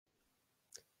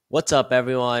What's up,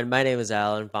 everyone? My name is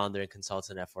Alan, founder and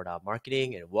consultant at 4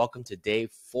 Marketing, and welcome to day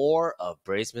 4 of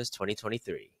Braze-mas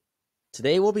 2023.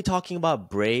 Today, we'll be talking about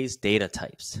Braze data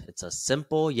types. It's a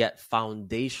simple yet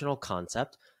foundational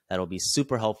concept that will be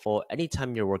super helpful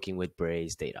anytime you're working with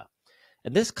Braze data.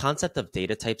 And this concept of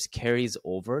data types carries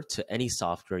over to any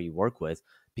software you work with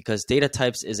because data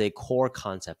types is a core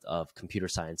concept of computer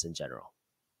science in general.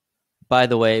 By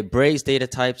the way, Braze data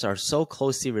types are so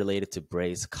closely related to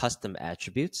Braze custom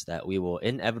attributes that we will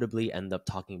inevitably end up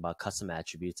talking about custom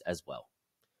attributes as well.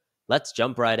 Let's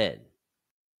jump right in.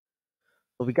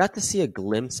 So we got to see a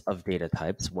glimpse of data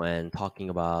types when talking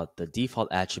about the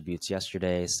default attributes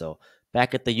yesterday. So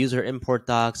back at the user import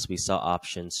docs, we saw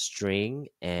options string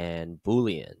and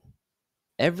Boolean.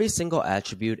 Every single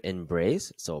attribute in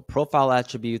Braze, so profile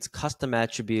attributes, custom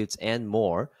attributes, and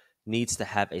more, needs to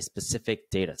have a specific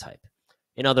data type.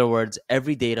 In other words,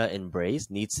 every data in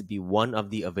Braze needs to be one of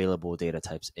the available data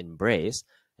types in Braze,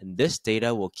 and this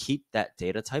data will keep that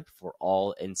data type for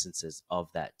all instances of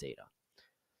that data.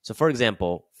 So for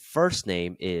example, first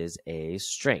name is a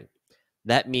string.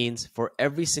 That means for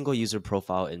every single user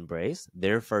profile in Braze,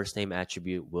 their first name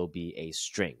attribute will be a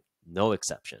string, no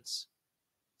exceptions.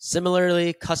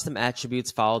 Similarly, custom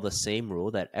attributes follow the same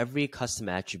rule that every custom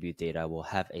attribute data will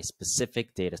have a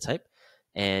specific data type.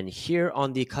 And here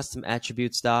on the custom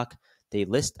attributes doc, they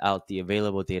list out the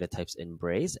available data types in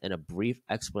Braze and a brief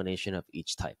explanation of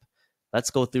each type. Let's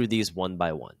go through these one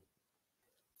by one.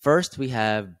 First, we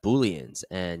have Booleans,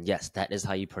 and yes, that is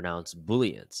how you pronounce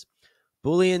Booleans.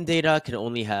 Boolean data can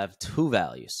only have two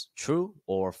values, true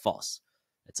or false.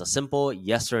 It's a simple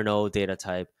yes or no data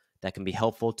type that can be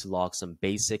helpful to log some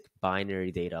basic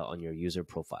binary data on your user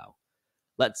profile.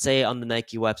 Let's say on the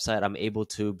Nike website, I'm able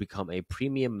to become a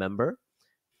premium member.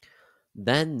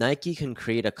 Then Nike can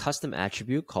create a custom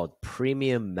attribute called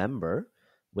premium member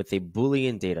with a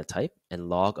Boolean data type and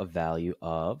log a value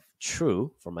of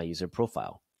true for my user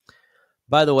profile.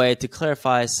 By the way, to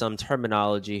clarify some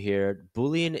terminology here,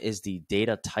 Boolean is the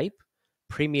data type.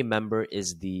 Premium member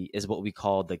is what we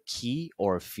call the key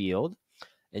or field,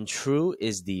 and true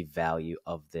is the value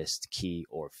of this key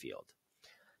or field.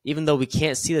 Even though we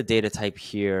can't see the data type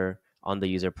here on the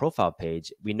user profile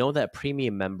page, we know that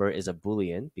premium member is a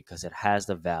Boolean because it has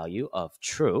the value of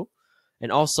true.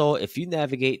 And also, if you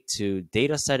navigate to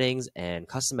data settings and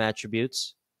custom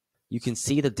attributes, you can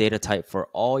see the data type for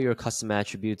all your custom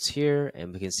attributes here,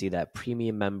 and we can see that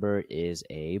premium member is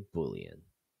a Boolean.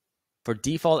 For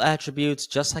default attributes,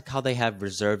 just like how they have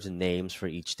reserved names for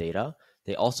each data,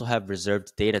 they also have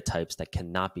reserved data types that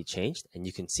cannot be changed, and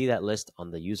you can see that list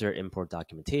on the user import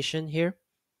documentation here.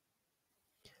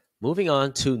 Moving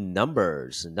on to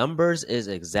numbers. Numbers is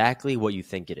exactly what you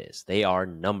think it is. They are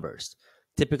numbers.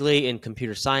 Typically in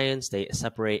computer science, they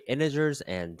separate integers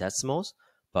and decimals,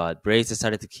 but Braze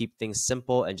decided to keep things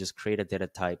simple and just create a data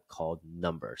type called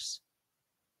numbers.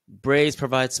 Braze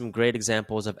provides some great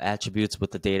examples of attributes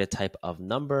with the data type of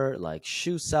number, like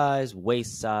shoe size,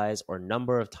 waist size, or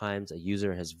number of times a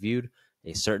user has viewed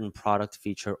a certain product,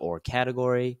 feature, or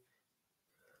category.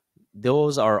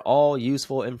 Those are all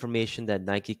useful information that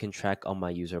Nike can track on my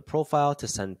user profile to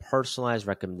send personalized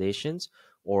recommendations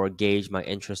or gauge my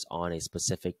interest on a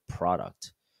specific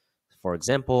product. For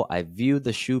example, I viewed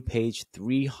the shoe page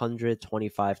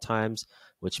 325 times,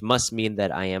 which must mean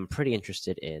that I am pretty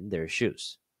interested in their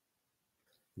shoes.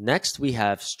 Next, we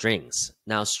have strings.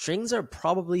 Now, strings are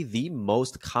probably the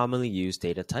most commonly used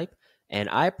data type, and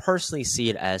I personally see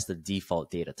it as the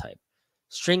default data type.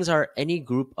 Strings are any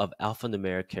group of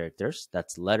alphanumeric characters,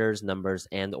 that's letters, numbers,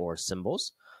 and or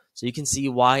symbols. So you can see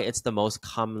why it's the most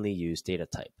commonly used data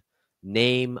type.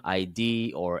 Name,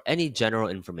 ID, or any general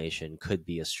information could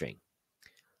be a string.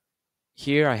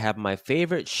 Here I have my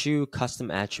favorite shoe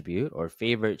custom attribute or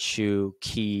favorite shoe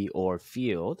key or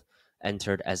field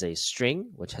entered as a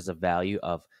string, which has a value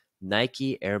of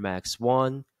Nike Air Max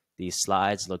 1. These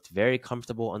slides looked very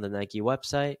comfortable on the Nike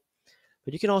website.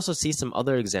 But you can also see some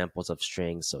other examples of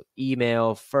strings. So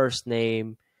email, first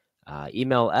name,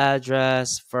 email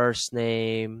address, first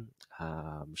name,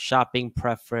 shopping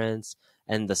preference,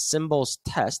 and the symbols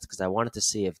test, because I wanted to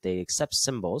see if they accept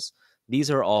symbols. These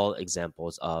are all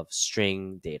examples of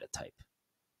string data type.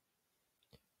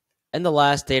 And the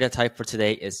last data type for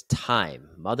today is time.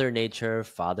 Mother Nature,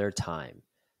 Father Time.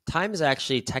 Time is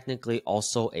actually technically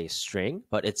also a string,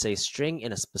 but it's a string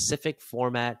in a specific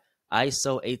format,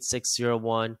 ISO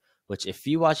 8601, which if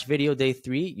you watch video day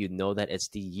 3, you know that it's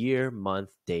the year,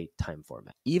 month, date, time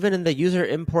format. Even in the user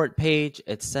import page,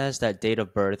 it says that date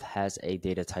of birth has a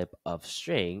data type of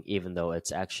string, even though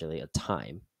it's actually a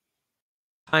time.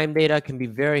 Time data can be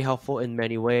very helpful in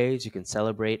many ways. You can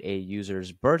celebrate a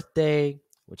user's birthday,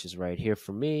 which is right here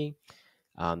for me,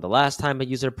 the last time a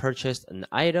user purchased an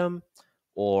item,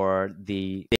 or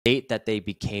the date that they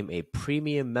became a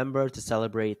premium member to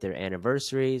celebrate their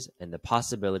anniversaries, and the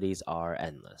possibilities are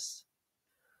endless.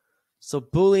 So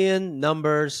Boolean,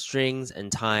 numbers, strings,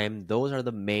 and time, those are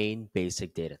the main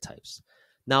basic data types.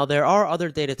 Now, there are other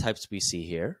data types we see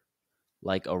here,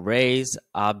 like arrays,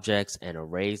 objects, and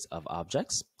arrays of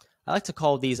objects. I like to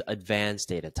call these advanced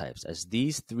data types, as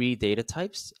these three data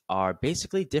types are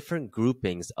basically different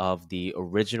groupings of the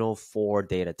original four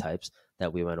data types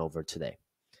that we went over today.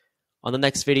 On the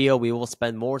next video, we will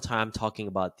spend more time talking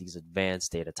about these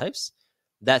advanced data types.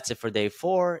 That's it for day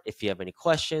 4. If you have any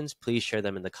questions, please share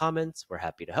them in the comments. We're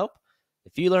happy to help.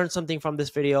 If you learned something from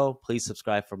this video, please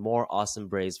subscribe for more awesome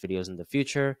Braze videos in the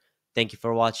future. Thank you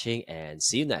for watching, and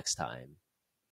see you next time.